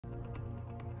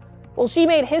Well, she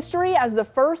made history as the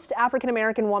first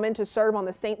African-American woman to serve on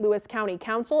the St. Louis County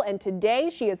Council, and today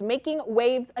she is making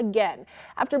waves again.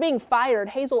 After being fired,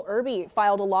 Hazel Erby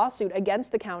filed a lawsuit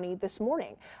against the county this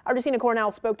morning. Our Justina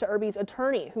Cornell spoke to Erby's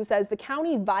attorney, who says the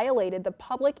county violated the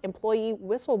public employee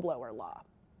whistleblower law.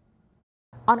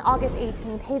 On August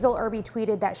 18th, Hazel Erby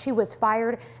tweeted that she was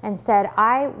fired and said,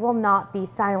 "I will not be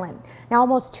silent." Now,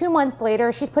 almost 2 months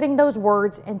later, she's putting those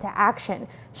words into action.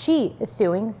 She is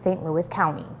suing St. Louis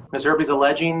County. Ms. Erby is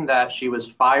alleging that she was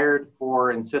fired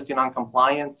for insisting on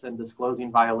compliance and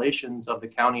disclosing violations of the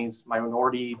county's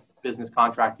minority business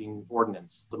contracting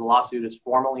ordinance. So the lawsuit is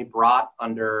formally brought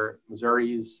under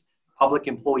Missouri's public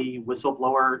employee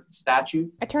whistleblower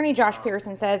statute. Attorney Josh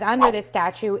Pierson says under this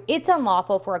statute, it's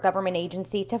unlawful for a government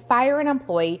agency to fire an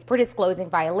employee for disclosing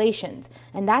violations.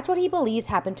 And that's what he believes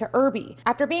happened to Erby.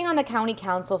 After being on the county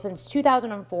council since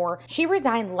 2004, she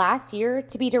resigned last year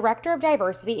to be director of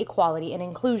diversity, equality, and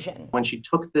inclusion. When she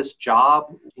took this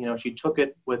job, she took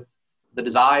it with the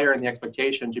desire and the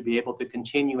expectation to be able to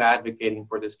continue advocating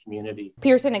for this community.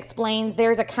 Pierson explains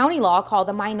there's a county law called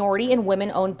the Minority and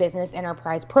Women-Owned Business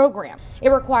Enterprise Program. It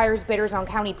requires bidders on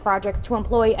county projects to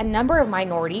employ a number of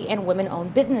minority and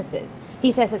women-owned businesses.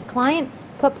 He says his client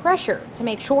put pressure to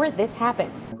make sure this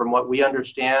happened. From what we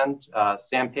understand,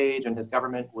 Sam Page and his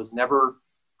government was never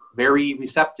very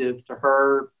receptive to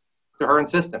her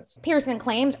insistence. Pierson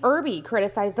claims Erby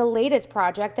criticized the latest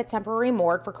project, the temporary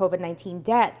morgue for COVID-19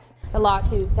 deaths. The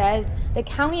lawsuit says the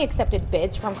county accepted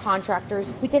bids from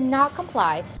contractors who did not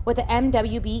comply with the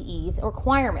MWBE's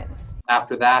requirements.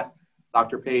 After that,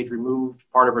 Dr. Page removed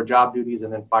part of her job duties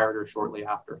and then fired her shortly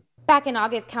after. Back in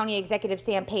August, County Executive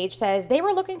Sam Page says they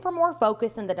were looking for more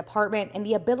focus in the department and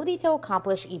the ability to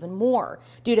accomplish even more.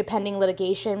 Due to pending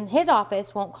litigation, his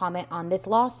office won't comment on this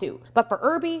lawsuit. But for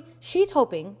Erby, she's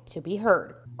hoping to be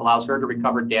heard. Allows her to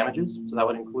recover damages, so that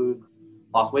would include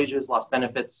lost wages, lost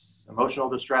benefits, emotional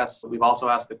distress. We've also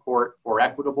asked the court for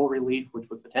equitable relief, which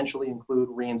would potentially include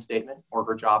reinstatement or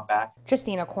her job back.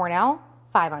 Justina Cornell,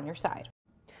 5 on your side.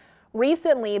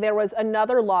 Recently, there was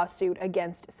another lawsuit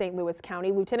against St. Louis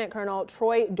County. Lieutenant Colonel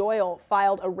Troy Doyle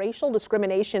filed a racial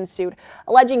discrimination suit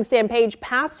alleging Sam Page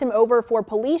passed him over for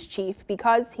police chief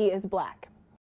because he is black.